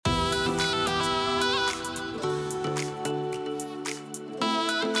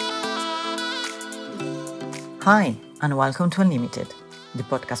Hi, and welcome to Unlimited, the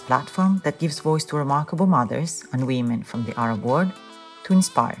podcast platform that gives voice to remarkable mothers and women from the Arab world to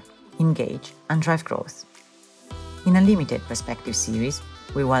inspire, engage, and drive growth. In Unlimited Perspective series,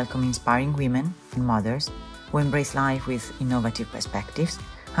 we welcome inspiring women and mothers who embrace life with innovative perspectives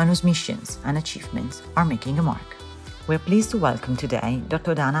and whose missions and achievements are making a mark. We're pleased to welcome today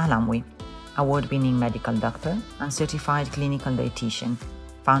Dr. Dana Alamwi, award-winning medical doctor and certified clinical dietitian,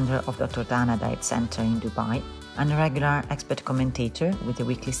 founder of Dr. Dana Diet Center in Dubai, and a regular expert commentator with a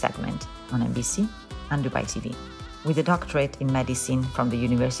weekly segment on NBC and Dubai TV. With a doctorate in medicine from the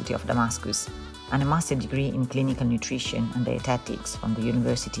University of Damascus and a master's degree in clinical nutrition and dietetics from the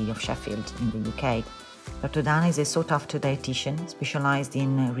University of Sheffield in the UK, Dr. Dana is a sought-after dietitian specialized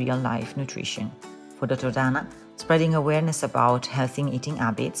in real-life nutrition. For Dr. Dana, spreading awareness about healthy eating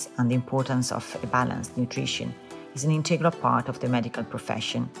habits and the importance of a balanced nutrition is an integral part of the medical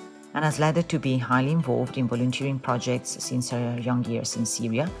profession and has led her to be highly involved in volunteering projects since her young years in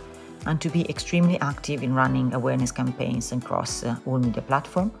Syria and to be extremely active in running awareness campaigns across all media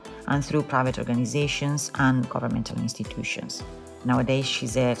platforms and through private organizations and governmental institutions. Nowadays,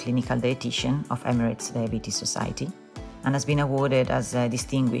 she's a clinical dietitian of Emirates Diabetes Society and has been awarded as a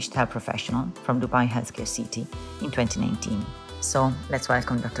distinguished health professional from Dubai Healthcare City in 2019. So let's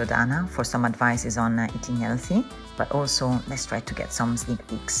welcome Dr. Dana for some advices on eating healthy, but also let's try to get some sneak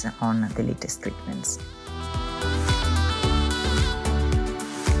peeks on the latest treatments.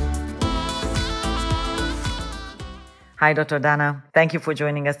 Hi, Dr. Dana. Thank you for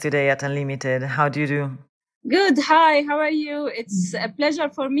joining us today at Unlimited. How do you do? Good. Hi, how are you? It's a pleasure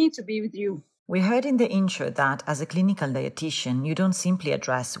for me to be with you. We heard in the intro that as a clinical dietitian, you don't simply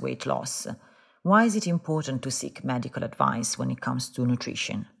address weight loss. Why is it important to seek medical advice when it comes to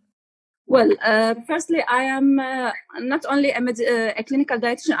nutrition? Well, firstly, I am not only a clinical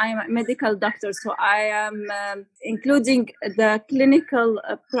dietitian, I am a medical doctor. So I am including the clinical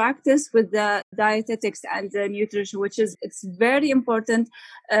practice with the dietetics and the nutrition, which is it's very important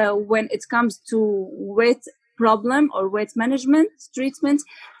when it comes to weight problem or weight management treatment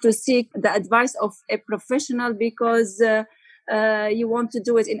to seek the advice of a professional because you want to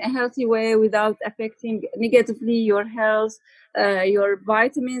do it in a healthy way without affecting negatively your health, your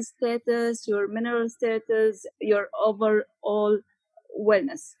vitamin status, your mineral status, your overall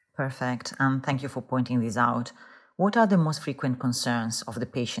wellness. Perfect. And thank you for pointing this out. What are the most frequent concerns of the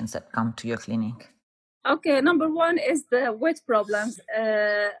patients that come to your clinic? Okay, number one is the weight problems.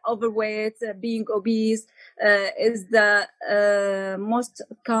 Overweight, being obese is the most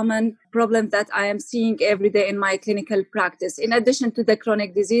common problem that I am seeing every day in my clinical practice. In addition to the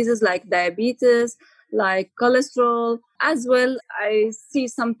chronic diseases like diabetes, like cholesterol, as well, I see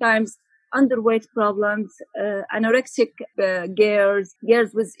sometimes underweight problems, anorexic girls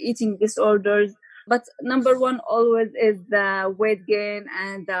with eating disorders. But number one always is the weight gain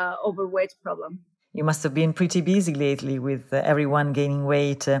and the overweight problem. You must have been pretty busy lately with everyone gaining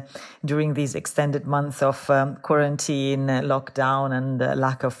weight during these extended months of quarantine, lockdown, and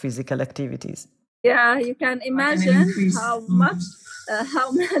lack of physical activities. Yeah, you can imagine how much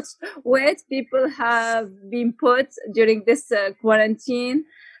weight people have been put during this quarantine.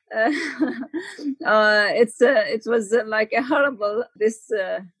 It was like a horrible this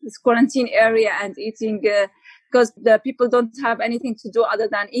quarantine area and eating because the people don't have anything to do other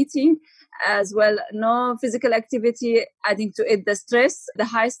than eating, as well no physical activity, adding to it the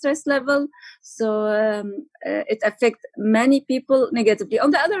high stress level. So it affects many people negatively.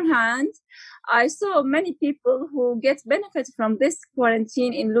 On the other hand, I saw many people who get benefit from this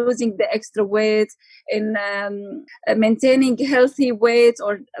quarantine in losing the extra weight, in maintaining healthy weight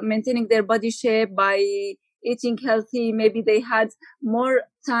or maintaining their body shape by eating healthy. Maybe they had more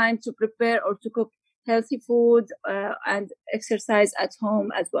time to prepare or to cook healthy food and exercise at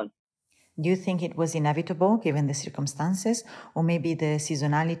home as well. Do you think it was inevitable given the circumstances, or maybe the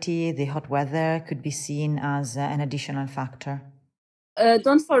seasonality, the hot weather could be seen as an additional factor?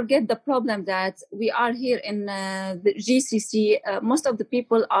 Don't forget the problem that we are here in the GCC. Most of the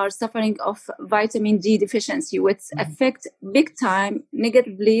people are suffering of vitamin D deficiency, which affect big time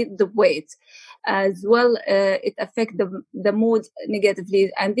negatively the weight, as well. It affects the mood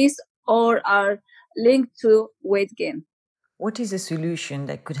negatively, and these all are linked to weight gain. What is a solution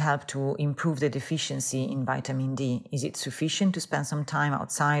that could help to improve the deficiency in vitamin D? Is it sufficient to spend some time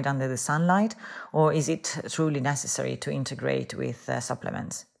outside under the sunlight, or is it truly necessary to integrate with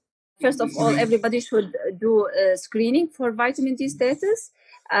supplements? First of all, everybody should do a screening for vitamin D status.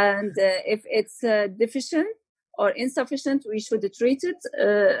 And if it's deficient or insufficient, we should treat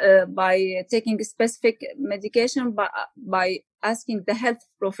it by taking a specific medication by asking the health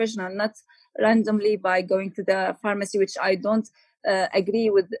professional, not randomly by going to the pharmacy, which I don't agree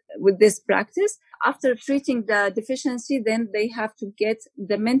with this practice. After treating the deficiency, then they have to get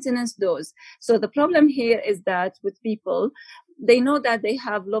the maintenance dose. So the problem here is that with people, they know that they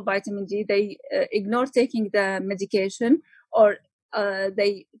have low vitamin D, they ignore taking the medication, or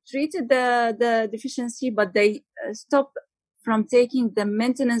they treated the deficiency, but they stop from taking the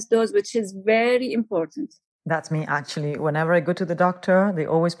maintenance dose, which is very important. That's me, actually. Whenever I go to the doctor, they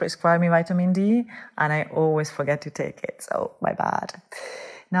always prescribe me vitamin D, and I always forget to take it. So, my bad.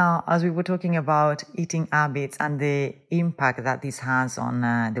 Now, as we were talking about eating habits and the impact that this has on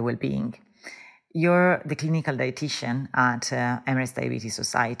the well-being, you're the clinical dietitian at Emirates Diabetes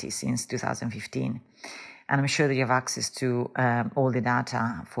Society since 2015. And I'm sure that you have access to all the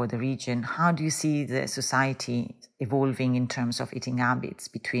data for the region. How do you see the society evolving in terms of eating habits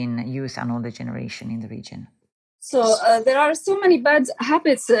between youth and older generation in the region? So there are so many bad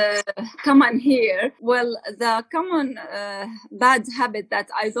habits common here. Well, the common bad habit that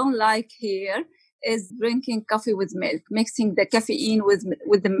I don't like here is drinking coffee with milk, mixing the caffeine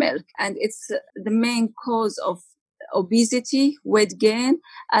with the milk. And it's the main cause of obesity, weight gain,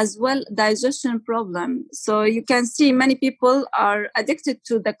 as well digestion problem. So you can see many people are addicted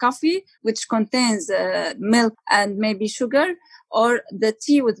to the coffee, which contains milk and maybe sugar, or the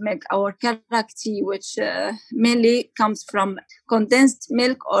tea with milk, our Karak tea, which mainly comes from condensed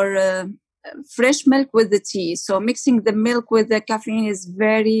milk or fresh milk with the tea. So mixing the milk with the caffeine is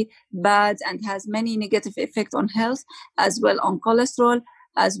very bad and has many negative effects on health, as well on cholesterol,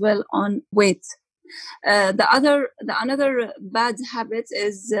 as well on weight. Another bad habit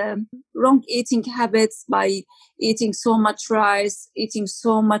is wrong eating habits by eating so much rice, eating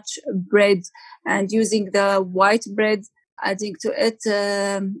so much bread, and using the white bread, adding to it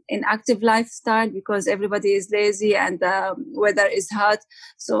inactive lifestyle because everybody is lazy and the weather is hot.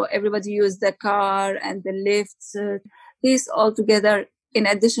 So everybody use the car and the lifts. These all together, in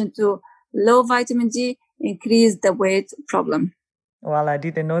addition to low vitamin D, increase the weight problem. Well, I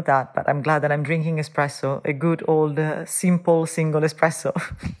didn't know that, but I'm glad that I'm drinking espresso, a good old simple single espresso.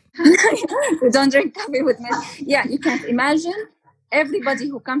 You don't drink coffee with milk. Yeah, you can't imagine. Everybody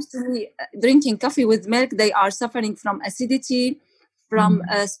who comes to me drinking coffee with milk, they are suffering from acidity, from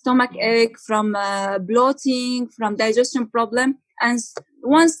stomach ache, from bloating, from digestion problem. And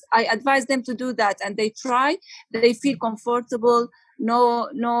once I advise them to do that and they try, they feel comfortable,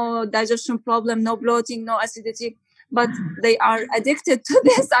 no digestion problem, no bloating, no acidity. But they are addicted to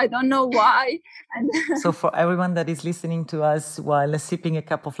this. I don't know why. So for everyone that is listening to us while sipping a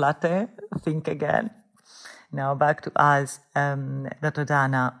cup of latte, think again. Now back to us, Dr.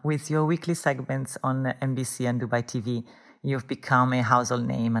 Dana, with your weekly segments on MBC and Dubai TV, you've become a household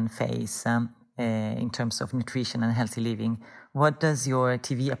name and face in terms of nutrition and healthy living. What does your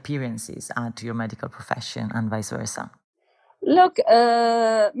TV appearances add to your medical profession and vice versa? Look,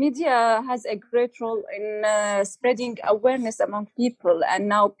 media has a great role in spreading awareness among people. And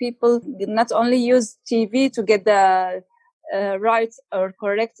now people not only use TV to get the right or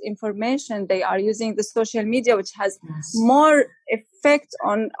correct information, they are using the social media, which has more effect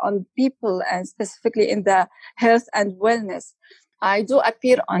on people and specifically in the health and wellness. I do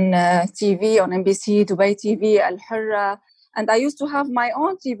appear on TV, on MBC, Dubai TV, Al Hurra, and I used to have my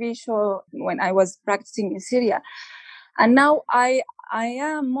own TV show when I was practicing in Syria. And now I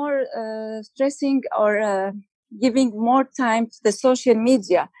am more stressing or giving more time to the social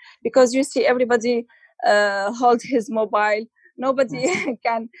media because you see everybody hold his mobile. Nobody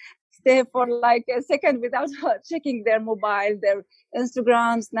can stay for like a second without checking their mobile, their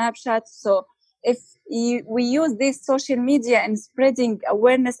Instagram, Snapchat. So if we use this social media and spreading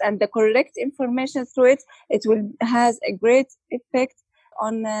awareness and the correct information through it, it will has a great effect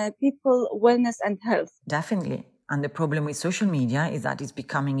on people wellness and health. Definitely. And the problem with social media is that it's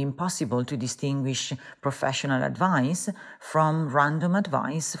becoming impossible to distinguish professional advice from random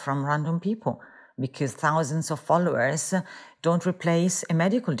advice from random people, because thousands of followers don't replace a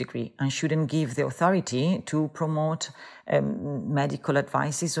medical degree and shouldn't give the authority to promote medical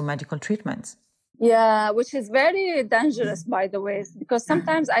advices or medical treatments. Yeah, which is very dangerous, by the way, because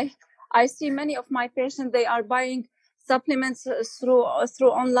sometimes I see many of my patients, they are buying supplements through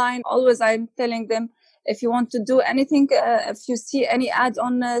online. Always I'm telling them, if you want to do anything, if you see any ad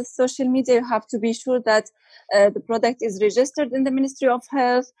on social media, you have to be sure that the product is registered in the Ministry of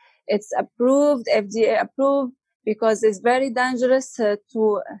Health. It's approved, FDA approved, because it's very dangerous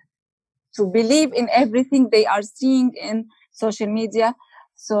to believe in everything they are seeing in social media.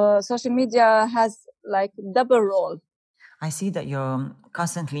 So social media has like double role. I see that you're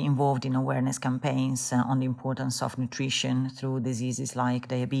constantly involved in awareness campaigns on the importance of nutrition through diseases like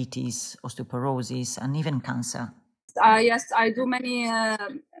diabetes, osteoporosis, and even cancer. Yes, I do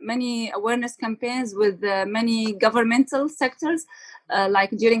many awareness campaigns with many governmental sectors.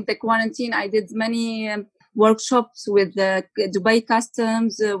 Like during the quarantine, I did many workshops with Dubai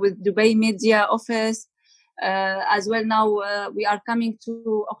Customs, with Dubai Media Office. As well, now we are coming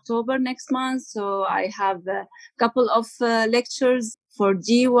to October next month, so I have a couple of lectures for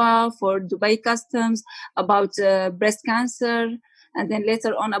DIWA, for Dubai Customs about breast cancer, and then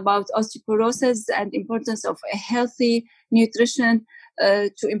later on about osteoporosis and importance of a healthy nutrition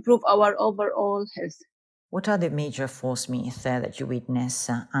to improve our overall health. What are the major false myths that you witness,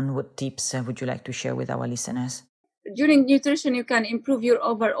 and what tips would you like to share with our listeners? During nutrition, you can improve your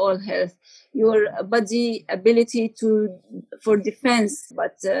overall health, your body ability for defense,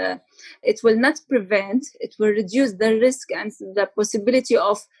 but it will not prevent. It will reduce the risk and the possibility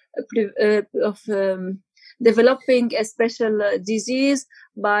of developing a special disease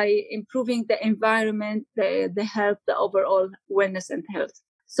by improving the environment, the health, the overall wellness and health.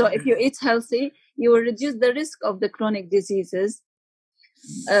 So if you eat healthy, you will reduce the risk of the chronic diseases,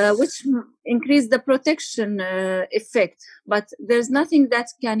 which increase the protection effect. But there's nothing that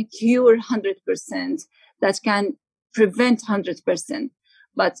can cure 100%, that can prevent 100%.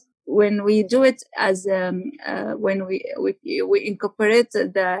 But when we do it as when we incorporate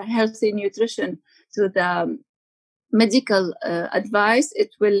the healthy nutrition to the medical advice,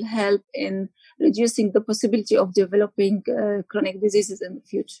 it will help in reducing the possibility of developing chronic diseases in the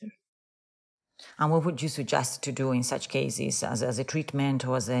future. And what would you suggest to do in such cases as a treatment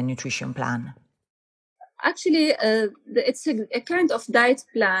or as a nutrition plan? Actually, it's a kind of diet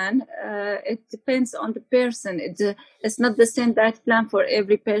plan. It depends on the person. It's not the same diet plan for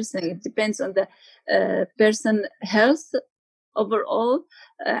every person. It depends on the person health overall,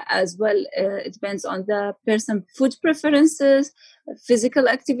 as well. It depends on the person food preferences, physical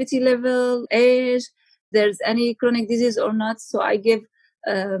activity level, age, there's any chronic disease or not. So I give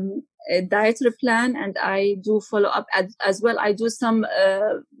a dietary plan, and I do follow up as well. I do some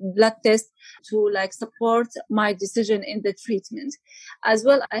blood tests to support my decision in the treatment. As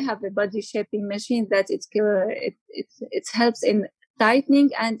well, I have a body shaping machine that it helps in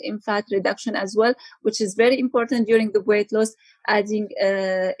tightening and in fat reduction as well, which is very important during the weight loss, adding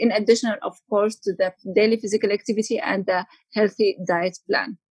in addition, of course, to the daily physical activity and the healthy diet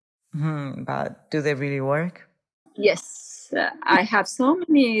plan. But do they really work? Yes. I have so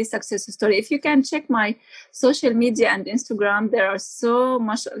many success stories. If you can check my social media and Instagram, there are so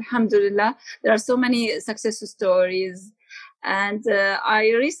much, alhamdulillah, there are so many success stories. And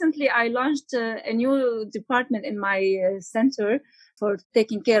I launched a new department in my center for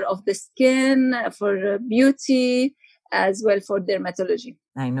taking care of the skin, for beauty, as well for dermatology.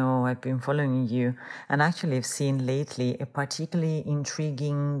 I know, I've been following you, and actually I've seen lately a particularly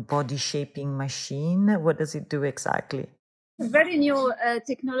intriguing body shaping machine. What does it do exactly? Very new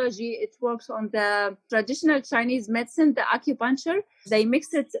technology. It works on the traditional Chinese medicine, the acupuncture. They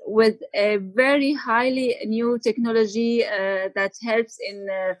mix it with a very highly new technology that helps in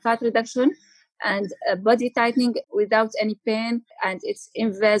fat reduction and body tightening without any pain. And it's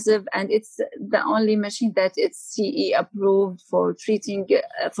invasive, and it's the only machine that it's CE approved for treating,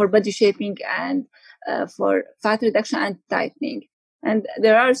 for body shaping and for fat reduction and tightening. And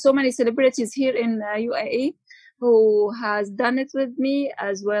there are so many celebrities here in UAE who has done it with me,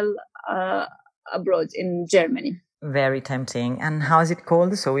 as well abroad in Germany. Very tempting. And how is it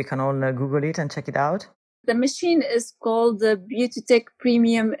called? So we can all Google it and check it out. The machine is called the Beauty-Tech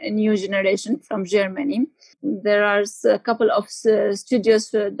Premium New Generation from Germany. There are a couple of studios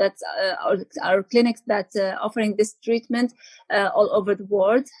that are clinics that offering this treatment all over the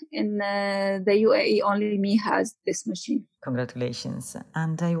world. In the UAE, only me has this machine. Congratulations.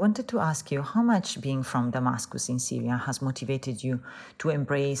 And I wanted to ask you, how much being from Damascus in Syria has motivated you to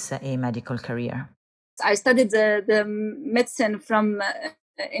embrace a medical career? I studied the medicine from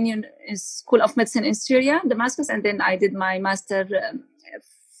Indian School of Medicine in Syria, Damascus, and then I did my master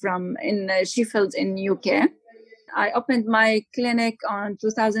in Sheffield in UK. I opened my clinic on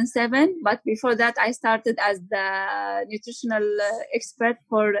 2007, but before that I started as the nutritional expert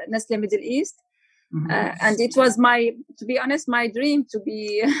for Nestle Middle East. And it was to be honest, my dream to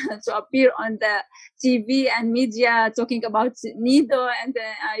appear on the TV and media talking about Nido, and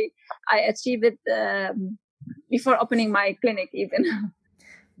I achieved it before opening my clinic even.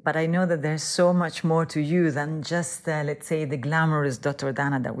 But I know that there's so much more to you than just, let's say, the glamorous Dr.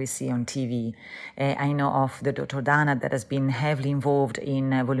 Dana that we see on TV. I know of the Dr. Dana that has been heavily involved in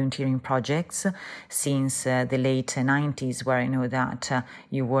volunteering projects since the late 90s, where I know that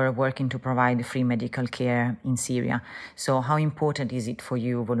you were working to provide free medical care in Syria. So how important is it for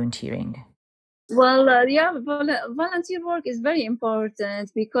you, volunteering? Well, volunteer work is very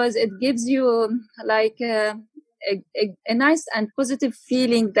important because it gives you like a nice and positive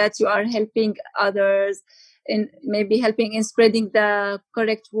feeling that you are helping others, and maybe helping in spreading the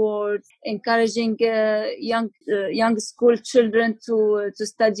correct words, encouraging young school children to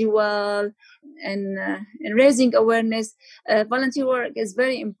study well, and raising awareness. Volunteer work is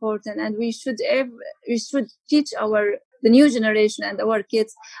very important, and we should teach the new generation and our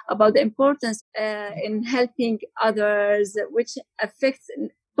kids about the importance in helping others, which affects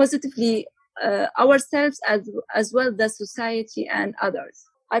positively ourselves as well the society and others.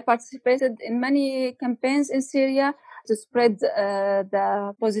 I participated in many campaigns in Syria to spread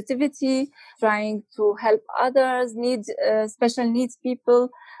the positivity, trying to help others, special needs people.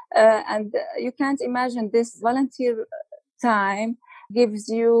 And you can't imagine this volunteer time gives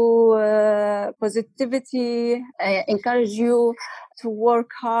you positivity, encourage you to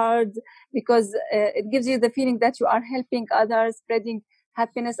work hard, because it gives you the feeling that you are helping others, spreading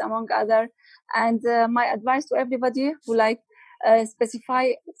happiness among others. And my advice to everybody who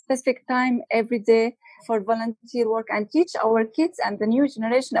specify specific time every day for volunteer work, and teach our kids and the new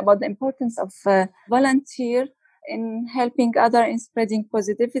generation about the importance of volunteer in helping others, in spreading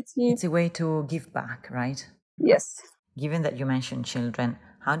positivity. It's a way to give back, right? Yes. Given that you mentioned children,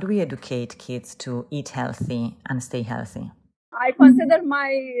 how do we educate kids to eat healthy and stay healthy? I consider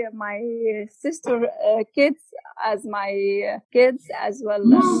my sister kids as my kids as well.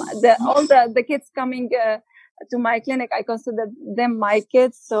 All the kids coming to my clinic, I consider them my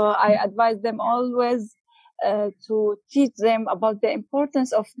kids. So I advise them always to teach them about the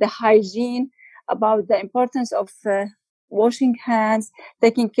importance of the hygiene, about the importance of washing hands,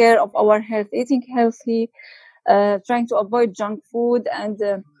 taking care of our health, eating healthy, trying to avoid junk food. And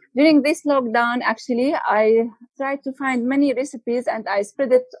during this lockdown, actually, I tried to find many recipes and I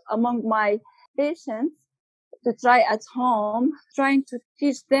spread it among my patients to try at home, trying to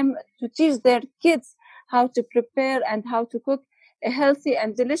teach their kids how to prepare and how to cook a healthy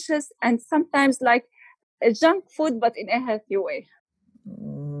and delicious, and sometimes like a junk food, but in a healthy way.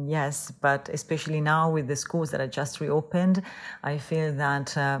 Yes, but especially now with the schools that are just reopened, I feel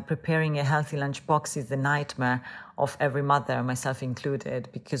that preparing a healthy lunchbox is the nightmare of every mother, myself included,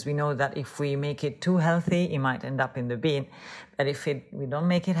 because we know that if we make it too healthy, it might end up in the bin. But if we don't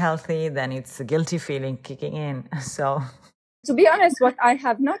make it healthy, then it's a guilty feeling kicking in. So, to be honest, what I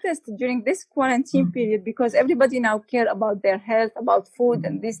have noticed during this quarantine period, because everybody now care about their health, about food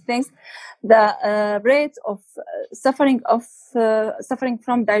and these things, the rate of suffering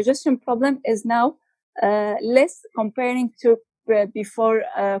from digestion problem is now less comparing to before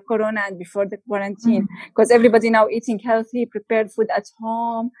Corona and before the quarantine, because everybody now eating healthy, prepared food at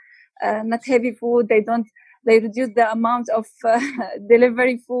home, not heavy food. They reduce the amount of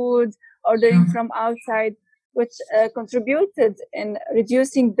delivery food, ordering from outside, which contributed in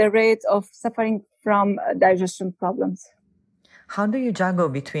reducing the rate of suffering from digestion problems. How do you juggle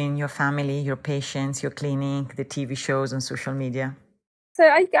between your family, your patients, your clinic, the TV shows and social media? So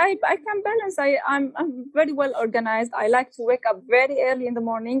I can balance. I'm very well organized. I like to wake up very early in the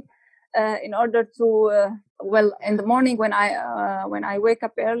morning in order to, in the morning when I wake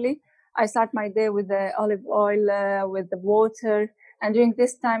up early, I start my day with the olive oil, with the water. And during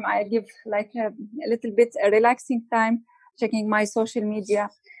this time, I give like a little bit a relaxing time, checking my social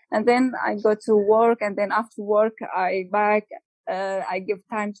media. And then I go to work. And then after work, I give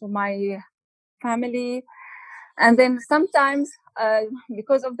time to my family. And then sometimes,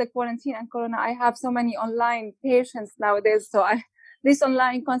 because of the quarantine and Corona, I have so many online patients nowadays. So this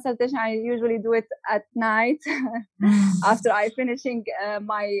online consultation, I usually do it at night after I finishing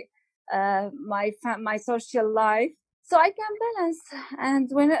my social life. So I can balance. And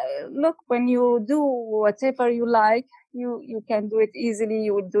when you do whatever you like, you can do it easily,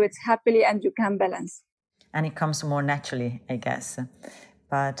 you will do it happily, and you can balance. And it comes more naturally, I guess.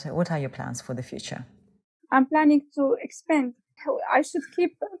 But what are your plans for the future? I'm planning to expand. I should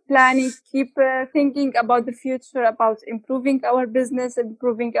keep planning, keep thinking about the future, about improving our business,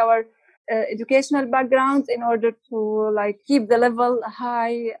 improving our educational background in order to keep the level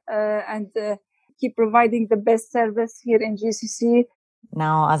high and keep providing the best service here in GCC.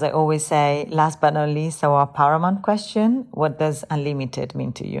 Now, as I always say, last but not least, our paramount question: what does unlimited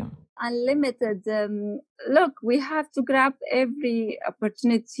mean to you? unlimited. Look, we have to grab every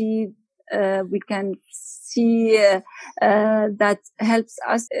opportunity we can see that helps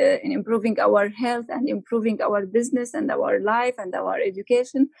us in improving our health and improving our business and our life and our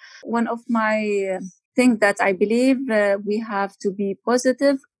education. One of my things that I believe we have to be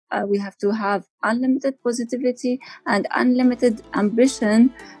positive. We have to have unlimited positivity and unlimited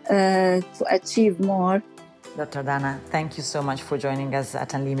ambition to achieve more. Dr. Dana, thank you so much for joining us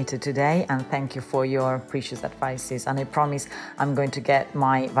at Unlimited today, and thank you for your precious advices. And I promise I'm going to get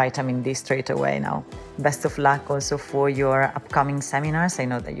my vitamin D straight away now. Best of luck also for your upcoming seminars. I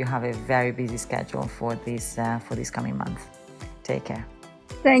know that you have a very busy schedule for this coming month. Take care.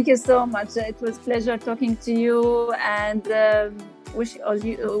 Thank you so much. It was a pleasure talking to you, and wish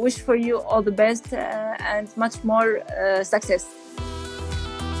for you all the best and much more success.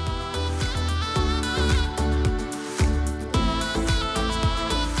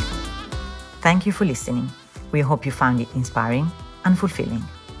 Thank you for listening. We hope you found it inspiring and fulfilling.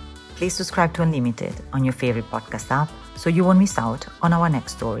 Please subscribe to Unlimited on your favorite podcast app so you won't miss out on our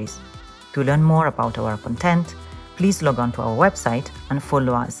next stories. To learn more about our content, please log on to our website and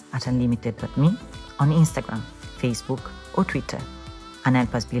follow us at unlimited.me on Instagram, Facebook, or Twitter, and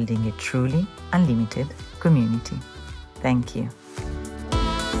help us building a truly unlimited community. Thank you.